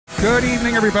Good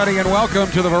evening, everybody, and welcome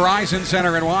to the Verizon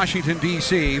Center in Washington,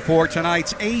 D.C. for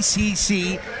tonight's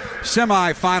ACC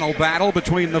semifinal battle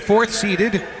between the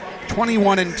fourth-seeded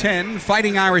 21-10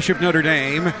 Fighting Irish of Notre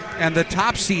Dame and the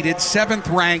top-seeded,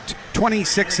 seventh-ranked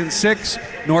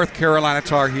 26-6 North Carolina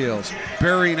Tar Heels.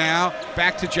 Berry now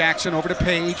back to Jackson, over to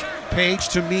Page. Page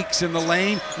to Meeks in the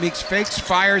lane. Meeks fakes,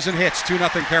 fires, and hits.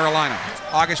 2-0 Carolina.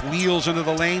 August wheels into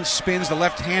the lane, spins the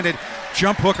left-handed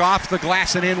jump hook off the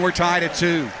glass and in. We're tied at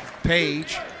 2.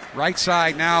 Page, right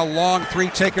side now, long three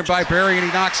taken by Berry, and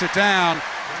he knocks it down.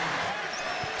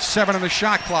 7 on the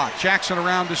shot clock. Jackson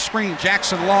around the screen.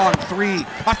 Jackson long three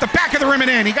off the back of the rim and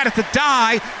in. He got it to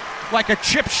die like a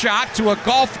chip shot to a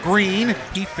golf green.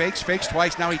 He fakes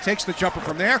twice. Now he takes the jumper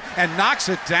from there and knocks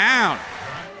it down.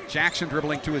 Jackson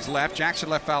dribbling to his left. Jackson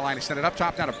left foul line. Extended up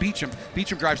top now to Beecham.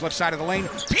 Beecham drives left side of the lane.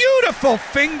 Beautiful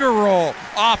finger roll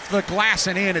off the glass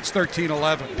and in. It's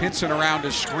 13-11. Pinson around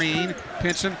his screen.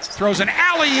 Pinson throws an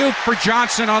alley-oop for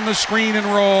Johnson on the screen and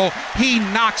roll. He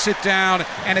knocks it down,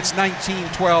 and it's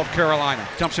 19-12 Carolina.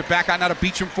 Dumps it back out now to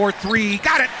Beecham for three.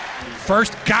 Got it!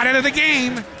 First got it of the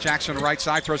game. Jackson right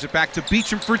side throws it back to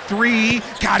Beecham for three.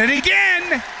 Got it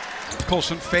again!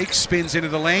 Colson fakes, spins into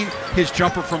the lane. His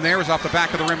jumper from there is off the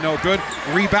back of the rim, no good.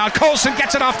 Rebound, Colson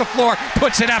gets it off the floor,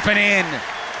 puts it up and in.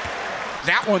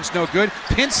 That one's no good.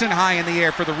 Pinson high in the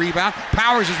air for the rebound.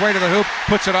 Powers his way to the hoop,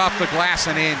 puts it off the glass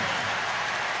and in.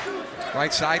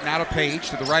 Right side, now to Page,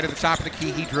 to the right of the top of the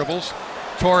key, he dribbles.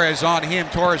 Torres on him,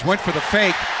 Torres went for the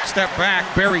fake, step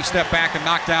back, Berry step back and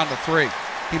knocked down the three.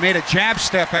 He made a jab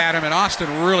step at him and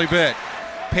Austin really bit.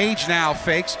 Page now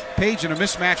fakes. Page in a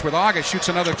mismatch with August, shoots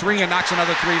another three and knocks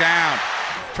another three down.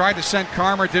 Tried to send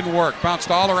Karmer, didn't work.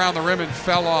 Bounced all around the rim and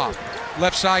fell off.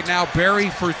 Left side now, Berry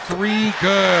for three,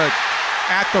 good.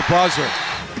 At the buzzer.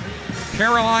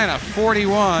 Carolina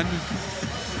 41.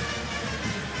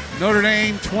 Notre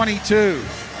Dame 22.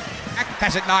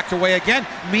 Has it knocked away again.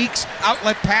 Meeks,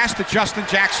 outlet pass to Justin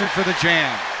Jackson for the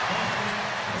jam.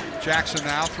 Jackson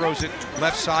now throws it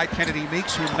left side, Kennedy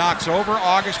Meeks, who knocks over.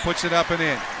 August puts it up and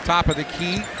in. Top of the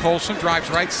key, Colson drives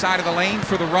right side of the lane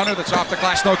for the runner that's off the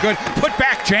glass, no good. Put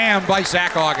back jam by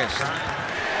Zach August.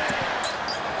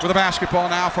 With a basketball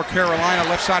now for Carolina,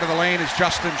 left side of the lane is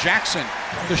Justin Jackson.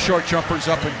 The short jumper's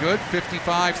up and good,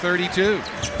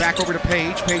 55-32. Back over to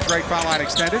Page, Page right foul line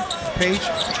extended. Page,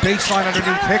 baseline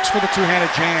underneath Hicks for the two-handed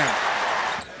jam.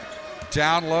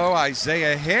 Down low,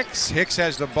 Isaiah Hicks. Hicks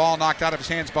has the ball knocked out of his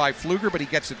hands by Pfluger, but he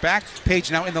gets it back.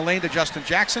 Page now in the lane to Justin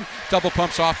Jackson. Double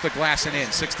pumps off the glass and in,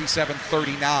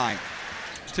 67-39.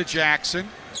 To Jackson.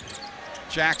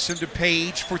 Jackson to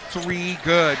Page for three,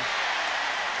 good.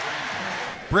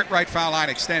 Britt right foul line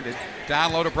extended.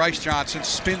 Down low to Bryce Johnson.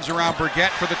 Spins around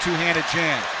Burgett for the two-handed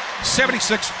jam.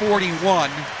 76-41.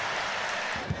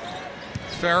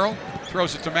 Farrell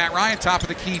throws it to Matt Ryan. Top of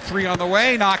the key, three on the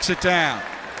way. Knocks it down.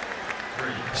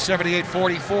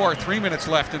 78-44, 3 minutes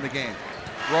left in the game.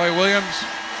 Roy Williams,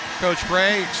 Coach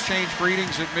Gray exchange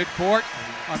greetings at midcourt.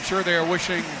 I'm sure they are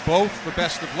wishing both the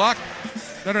best of luck.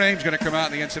 Notre Dame's going to come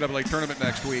out in the NCAA tournament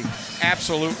next week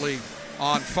absolutely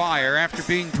on fire after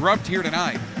being drubbed here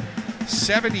tonight.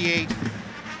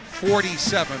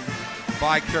 78-47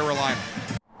 by Carolina.